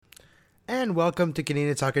and welcome to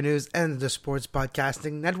Canadian Soccer News and the Sports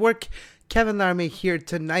Podcasting Network. Kevin Larin here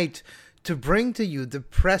tonight to bring to you the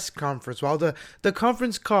press conference. Well, the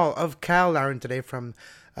conference call of Cyle Larin today from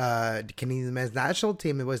the Canadian men's national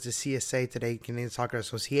team. It was the CSA today, Canadian Soccer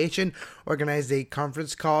Association, organized a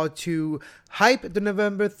conference call to hype the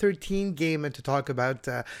November 13 game and to talk about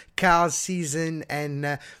Cyle's season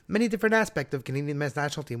and many different aspects of Canadian men's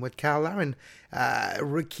national team with Cyle Larin,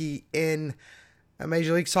 rookie in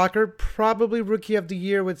Major League Soccer, probably rookie of the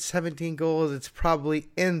year with 17 goals. It's probably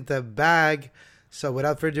in the bag. So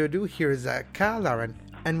without further ado, here is Cyle Larin.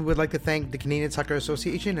 And we would like to thank the Canadian Soccer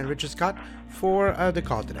Association and Richard Scott for the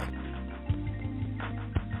call today.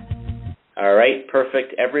 All right,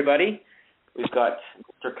 perfect, everybody. We've got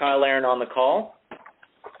Mr. Cyle Larin on the call.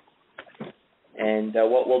 And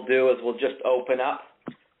what we'll do is we'll just open up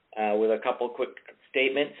with a couple quick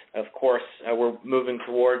statements. Of course, we're moving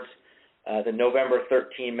towards the November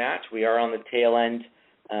 13 match. We are on the tail end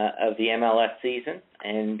of the MLS season.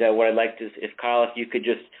 And what I'd like to, Cyle, if you could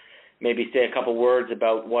just maybe say a couple words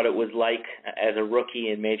about what it was like as a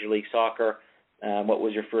rookie in Major League Soccer. What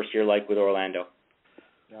was your first year like with Orlando?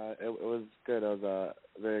 It was good. It was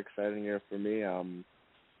a very exciting year for me. I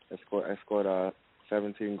scored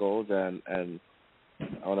 17 goals, and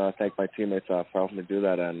I want to thank my teammates for helping me do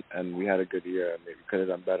that. And we had a good year. Maybe we could have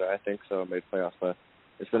done better, I think, so made playoffs. But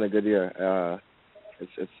it's been a good year.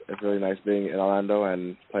 It's really nice being in Orlando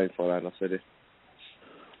and playing for Orlando City.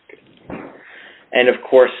 And, of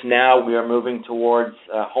course, now we are moving towards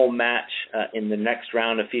a home match in the next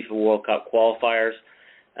round of FIFA World Cup qualifiers.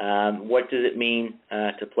 What does it mean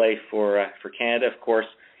to play for Canada? Of course,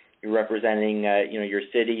 you're representing your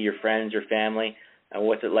city, your friends, your family.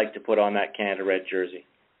 What's it like to put on that Canada red jersey?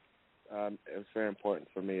 It's very important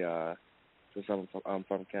for me. I'm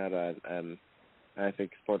from Canada, and I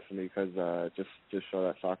think it's important for me because just show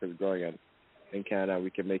that soccer is growing, and in Canada we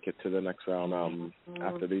can make it to the next round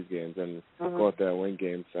after these games and go out there and win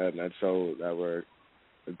games and show that we're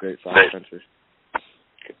a great soccer country.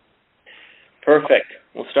 Perfect.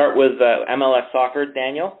 We'll start with MLS Soccer.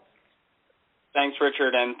 Daniel? Thanks,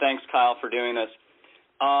 Richard, and thanks, Cyle, for doing this.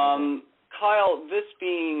 Cyle, this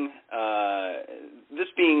being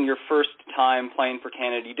your first time playing for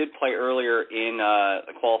Canada, you did play earlier in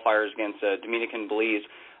the qualifiers against Dominican Belize,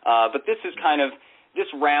 but this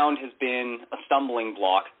round has been a stumbling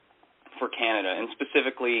block for Canada, and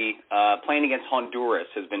specifically playing against Honduras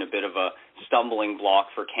has been a bit of a stumbling block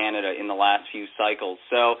for Canada in the last few cycles.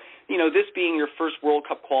 So, this being your first World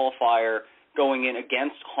Cup qualifier going in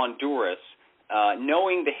against Honduras,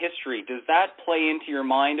 knowing the history, does that play into your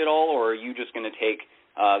mind at all, or are you just going to take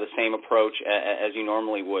the same approach as you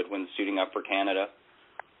normally would when suiting up for Canada?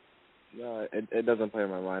 No, it doesn't play in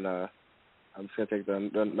my mind. I'm just going to take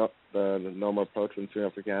the normal approach when suiting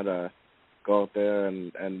up for Canada, go out there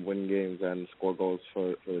and win games and score goals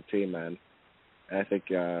for the team, man. And I think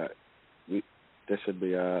this should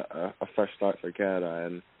be a fresh start for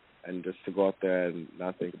Canada and just to go out there and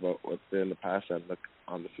not think about what's been in the past and look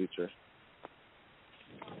on the future.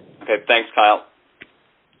 Okay, thanks, Cyle.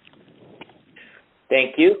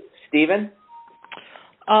 Thank you. Stephen?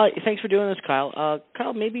 Thanks for doing this, Cyle.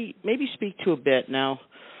 Cyle, maybe speak to a bit now.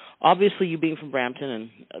 Obviously, you being from Brampton and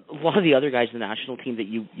a lot of the other guys in the national team that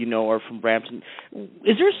you know are from Brampton,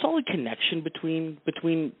 is there a solid connection between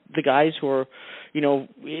the guys who are,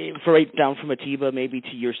 right down from Atiba maybe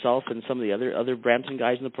to yourself and some of the other Brampton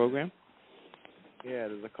guys in the program? Yeah,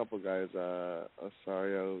 there's a couple guys,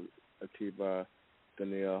 Osario, Atiba,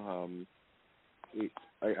 Daniil.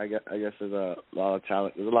 I guess there's a lot of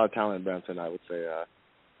talent. There's a lot of talent in Brampton, I would say.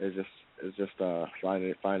 It's just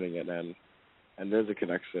finding it and there's a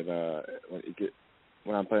connection.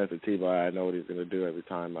 When I'm playing with Atiba, I know what he's going to do every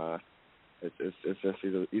time. It's just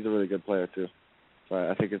he's a really good player too. So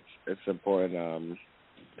I think it's important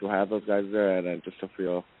to have those guys there and then just to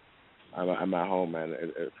feel I'm at home, and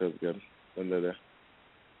it feels good when they're there.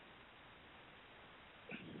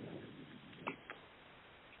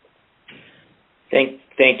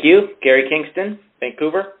 Thank you. Gary Kingston,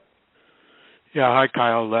 Vancouver. Yeah, hi,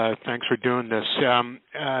 Cyle. Thanks for doing this.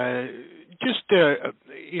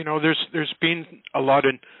 There's been a lot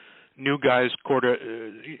of new guys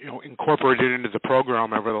incorporated into the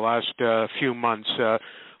program over the last few months.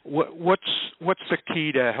 What's the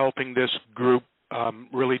key to helping this group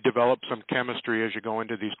really develop some chemistry as you go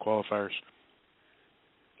into these qualifiers?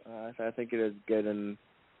 I think it is getting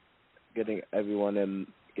everyone in,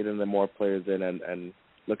 getting the more players in, and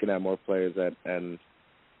looking at more players and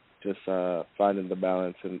just finding the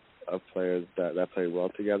balance of players that play well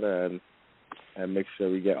together and make sure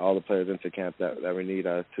we get all the players into camp that we need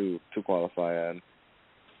to qualify.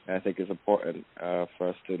 And I think it's important for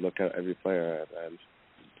us to look at every player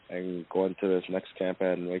and go into this next camp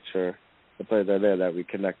and make sure the players are there, that we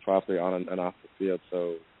connect properly on and off the field.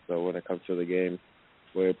 So when it comes to the game,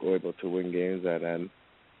 we're able to win games and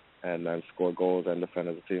then score goals and defend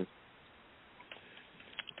as a team.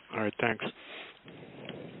 All right, thanks.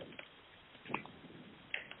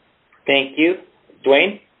 Thank you.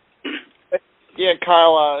 Dwayne? Yeah,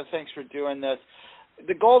 Kyle, thanks for doing this.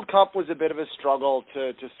 The Gold Cup was a bit of a struggle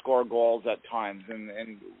to score goals at times,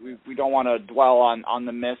 and we don't want to dwell on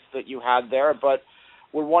the miss that you had there, but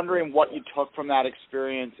we're wondering what you took from that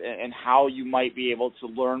experience and how you might be able to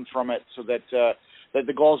learn from it so that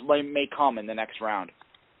the goals may come in the next round.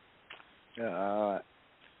 Yeah,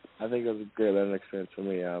 I think it was a great learning experience for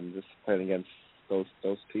me. Just playing against those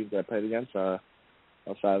teams that I played against, El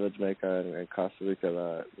Salvador, Jamaica, and Costa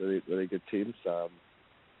Rica, really really good teams.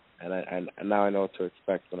 And now I know what to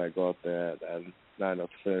expect when I go out there, and now I know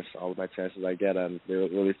to finish all of my chances I get, and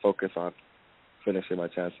really focus on finishing my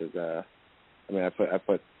chances. I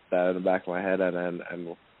put that in the back of my head,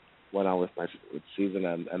 and went on with season,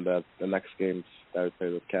 and the next games that I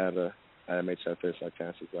played with Canada, I made sure I finished my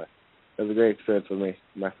chances. But it was a great experience for me,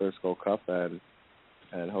 my first Gold Cup, and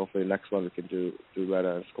hopefully next one we can do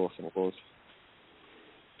better and score some goals.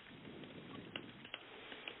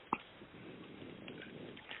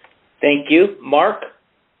 Thank you. Mark?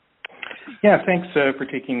 Yeah, thanks for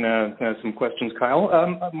taking some questions, Kyle.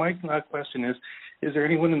 My question is there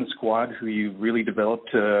anyone in the squad who you've really developed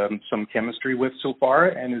some chemistry with so far,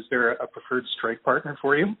 and is there a preferred strike partner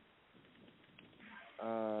for you?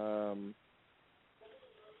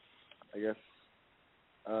 I guess,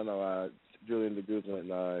 I don't know, Julian de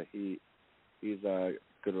Guzman, he's a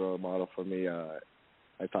good role model for me.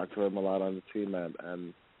 I talk to him a lot on the team,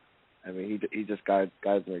 and I mean, he just guides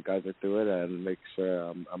me through it and makes sure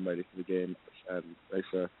I'm ready for the game and make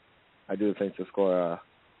sure I do the things to score.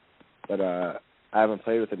 But I haven't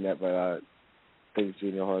played with him yet, but I think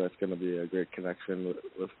Junior Horlet's going to be a great connection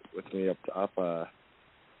with me up top. I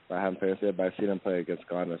haven't played with him yet, but I've seen him play against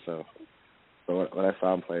Ghana, so when I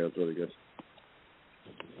saw him play, it was really good.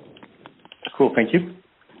 Cool, thank you.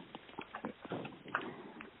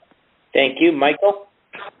 Thank you. Michael?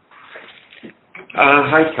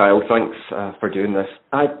 Hi, Kyle. Thanks for doing this.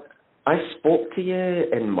 I spoke to you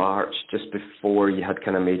in March, just before you had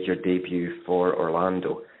kind of made your debut for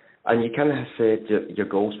Orlando, and you kind of said your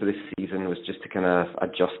goals for this season was just to kind of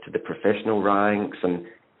adjust to the professional ranks and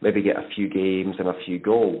maybe get a few games and a few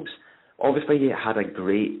goals. Obviously, you had a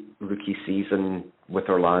great rookie season with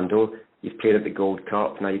Orlando. You've played at the Gold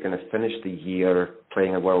Cup. Now you're going to finish the year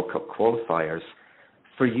playing in World Cup qualifiers.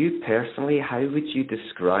 For you personally, how would you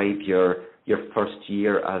describe your first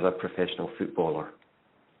year as a professional footballer?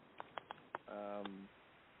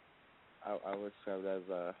 I would describe it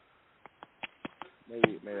as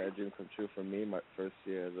maybe a dream come true for me. My first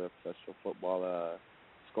year as a professional footballer,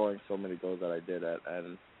 scoring so many goals that I did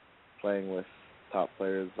and playing with top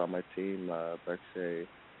players on my team, Berkshire,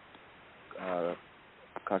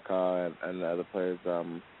 Kaká, and other players.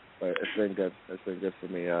 But it's been good. It's been good for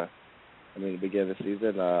me. I mean, at the beginning of the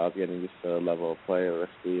season, I was getting used to the level of play or the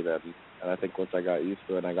speed, and I think once I got used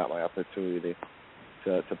to it and I got my opportunity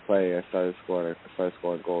to play, I started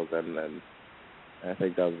scoring goals, and I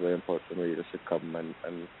think that was really important for me, just to come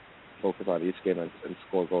and focus on each game and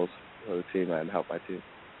score goals for the team and help my team.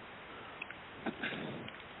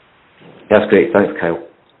 That's great. Thanks, Kyle.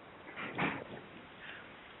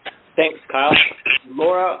 Thanks, Kyle.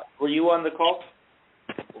 Laura, were you on the call?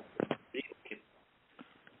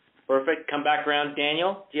 Perfect. Come back around.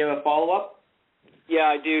 Daniel, do you have a follow-up? Yeah,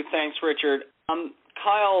 I do. Thanks, Richard.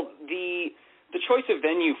 Kyle, the choice of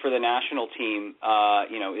venue for the national team,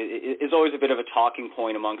 is always a bit of a talking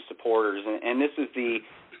point amongst supporters, and this is the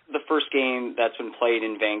first game that's been played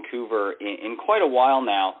in Vancouver in quite a while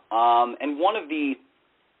now. And one of the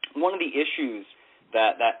issues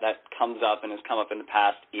that comes up and has come up in the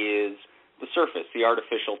past is the surface, the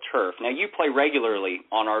artificial turf. Now, you play regularly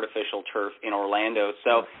on artificial turf in Orlando,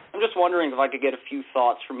 so I'm just wondering if I could get a few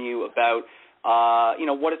thoughts from you about,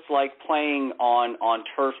 what it's like playing on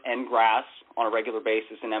turf and grass on a regular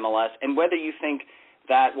basis in MLS, and whether you think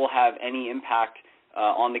that will have any impact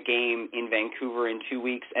on the game in Vancouver in 2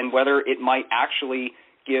 weeks, and whether it might actually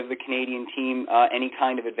give the Canadian team any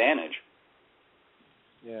kind of advantage.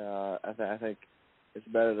 Yeah, I think it's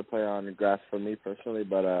better to play on grass for me personally,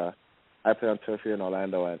 but I play on turf here in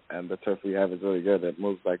Orlando, and the turf we have is really good. It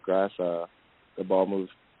moves like grass. The ball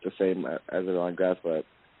moves the same as it on grass, but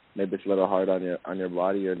maybe it's a little hard on your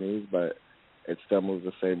body, your knees, but it still moves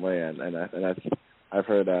the same way. And I've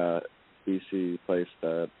heard BC plays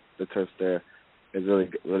the turf there is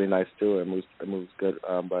really nice too. It moves good.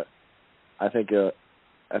 But I think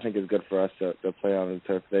it's good for us to play on the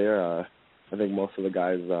turf there. I think most of the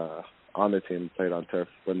guys on the team played on turf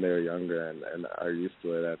when they were younger and are used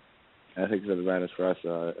to it. And I think it's an advantage for us.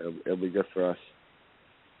 It'll be good for us.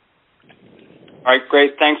 All right,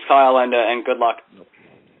 great. Thanks, Cyle, and good luck.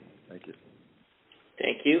 Thank you.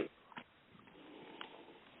 Thank you.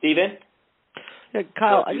 Steven? Yeah,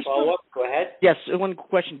 Cyle, I just follow up. Go ahead. Yes, one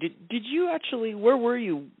question. Did you actually? Where were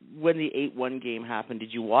you when the 8-1 game happened?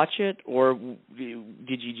 Did you watch it, or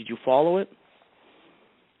did you follow it?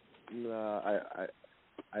 No,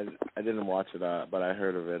 I didn't watch it, but I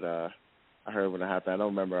heard of it. I heard when it happened. I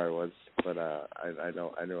don't remember where I was, but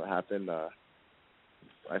I knew it happened.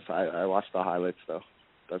 I watched the highlights though.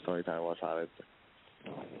 That's the only time I watched highlights.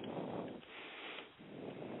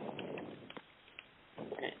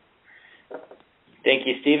 Thank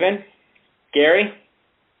you, Steven. Gary?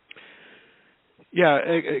 Yeah,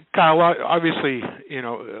 Kyle. Obviously,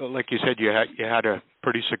 like you said, you had a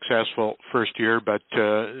pretty successful first year, but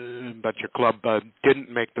your club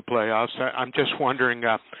didn't make the playoffs. I'm just wondering.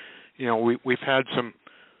 We've had some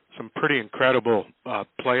pretty incredible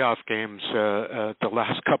playoff games the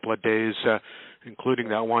last couple of days, including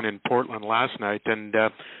that one in Portland last night, and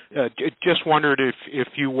just wondered if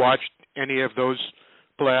you watched any of those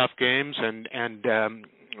playoff games and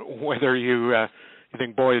whether you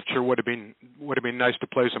think, boy, it sure would have been nice to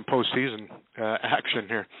play some postseason action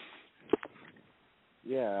here.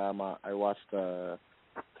 Yeah, I watched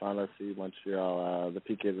Toronto see Montreal. The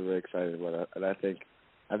PKs are really excited about it, and I think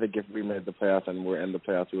if we made the playoffs and we're in the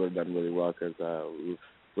playoffs, we would have done really well because we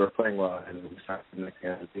were playing well and we started looking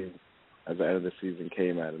at the team as the end of the season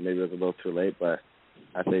came at. Maybe it was a little too late, but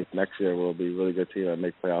I think next year we'll be a really good team and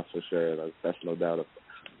make playoffs for sure. That's no doubt.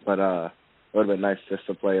 But it would have been nice just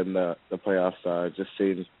to play in the playoffs, just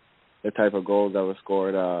seeing the type of goals that were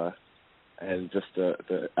scored and just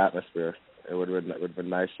the atmosphere. It would have been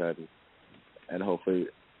nice, and hopefully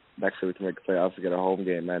next year we can make the playoffs to get a home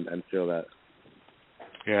game and feel that.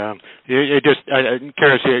 Yeah, I'm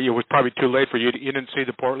curious. It was probably too late for you. You didn't see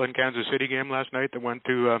the Portland Kansas City game last night that went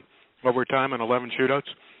to overtime and 11 shootouts.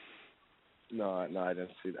 No, I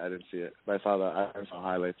didn't see it. But I saw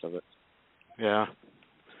highlights of it. Yeah.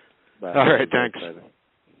 But all right, thanks.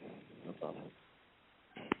 No problem.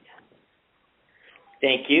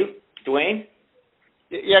 Thank you, Dwayne.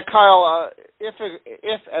 Yeah, Kyle. If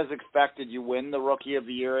as expected you win the Rookie of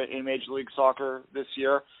the Year in Major League Soccer this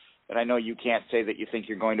year, and I know you can't say that you think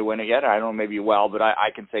you're going to win it yet. I don't know, maybe you will, but I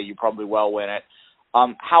can say you probably will win it.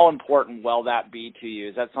 How important will that be to you?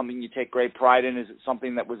 Is that something you take great pride in? Is it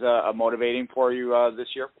something that was motivating for you this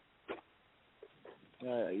year?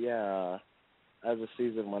 Yeah. As the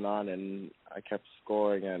season went on and I kept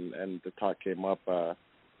scoring and the talk came up,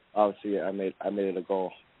 obviously I made it a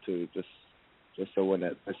goal to just to win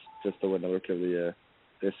it, just to win the Rookie of the Year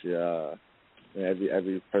this year.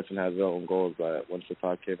 Every person has their own goals, but once the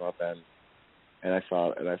talk came up and I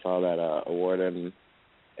saw that award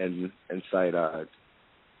in sight,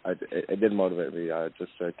 it did motivate me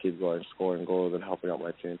just to keep going, scoring goals and helping out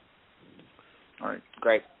my team. All right,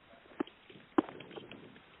 great.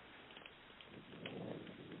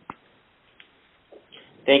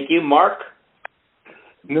 Thank you, Mark.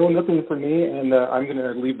 No, nothing for me, and I'm going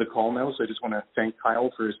to leave the call now. So I just want to thank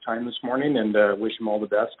Cyle for his time this morning and wish him all the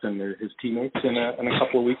best and his teammates in a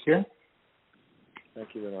couple of weeks here. Thank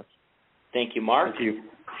you very much. Thank you, Mark. Thank you.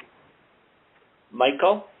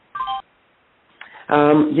 Michael?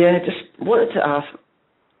 Just wanted to ask,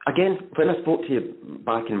 again, when I spoke to you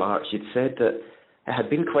back in March, you'd said that it had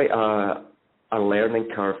been quite a learning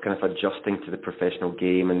curve, kind of adjusting to the professional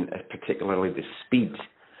game and particularly the speed.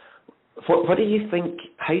 What do you think,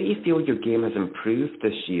 how do you feel your game has improved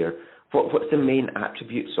this year? What's the main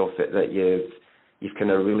attributes of it that you've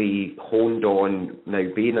kind of really honed on now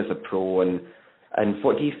being as a pro, and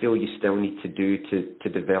what do you feel you still need to do to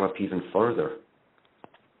develop even further?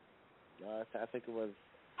 I think it was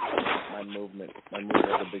my movement. My movement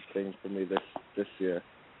was a big thing for me this year,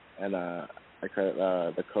 and I credit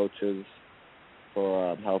the coaches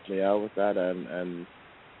for helping me out with that, and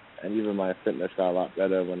even my fitness got a lot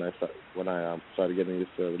better when I started getting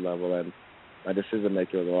used to the level, and my decision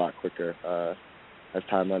making was a lot quicker as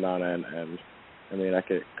time went on, and I mean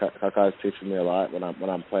Kaka's teaching me a lot when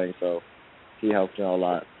I'm playing, so he helps me out a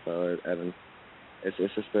lot. So and it's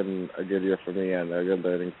just been a good year for me and a good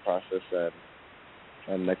learning process,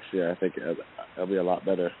 and next year I think it'll be a lot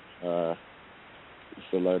better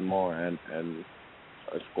just to learn more and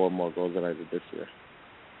score more goals than I did this year.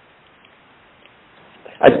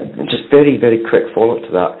 Just very, very quick follow-up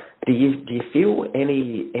to that. Do you feel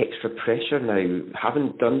any extra pressure now,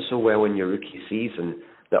 having done so well in your rookie season,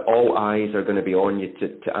 that all eyes are going to be on you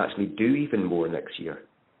to actually do even more next year?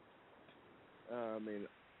 I mean,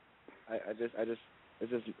 it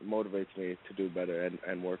just motivates me to do better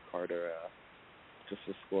and work harder, just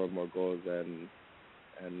to score more goals and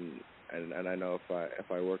I know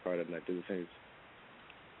if I work hard and I do the things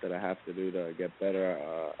that I have to do to get better,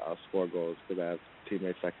 I'll score goals because I have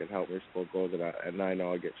teammates that can help me score goals, and I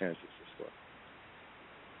know I'll get chances to score.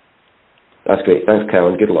 That's great. Thanks, Cyle,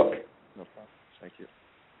 and good luck. No problem. Thank you.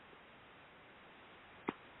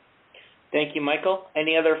 Thank you, Michael.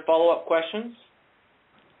 Any other follow-up questions?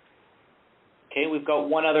 Okay, we've got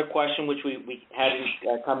one other question which we had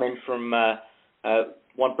come in from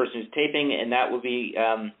one person who's taping, and that would be,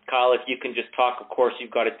 Cyle, if you can just talk, of course,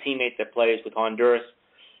 you've got a teammate that plays with Honduras,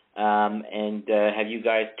 and have you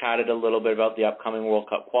guys chatted a little bit about the upcoming World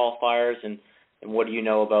Cup qualifiers, and what do you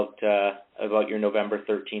know about your November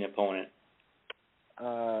 13 opponent?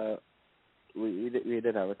 We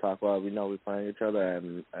did have a talk. Well, we know we're playing each other,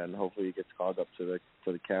 and hopefully he gets called up to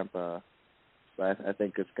the camp. But I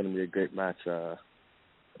think it's going to be a great match. We're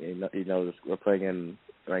playing in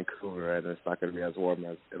Vancouver, and it's not going to be as warm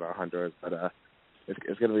as in our Honduras, but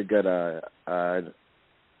it's going to be good. I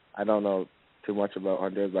don't know too much about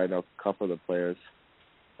Honduras, but I know a couple of the players.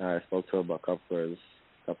 I spoke to about a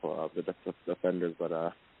couple of the defenders, but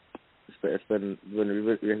it's been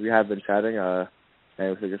we have been chatting, and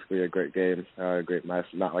I think it's going to be a great game, a great match.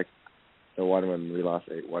 Not like the one when we lost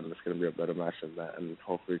 8-1. It's going to be a better match than that, and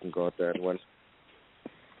hopefully we can go out there and win.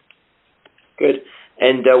 Good.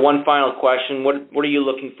 And one final question: What are you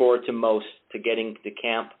looking forward to most to getting to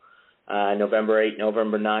camp November 8,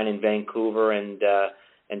 November 9 in Vancouver, and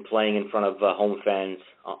playing in front of home fans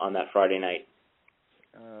on that Friday night?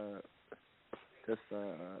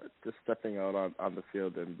 Just stepping out on the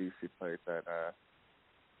field in BC Place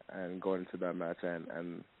and going to that match,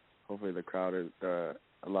 and hopefully the crowd is a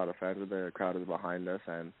lot of fans are there. The crowd is behind us,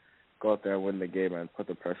 and go out there and win the game and put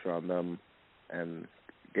the pressure on them and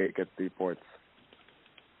get 3 points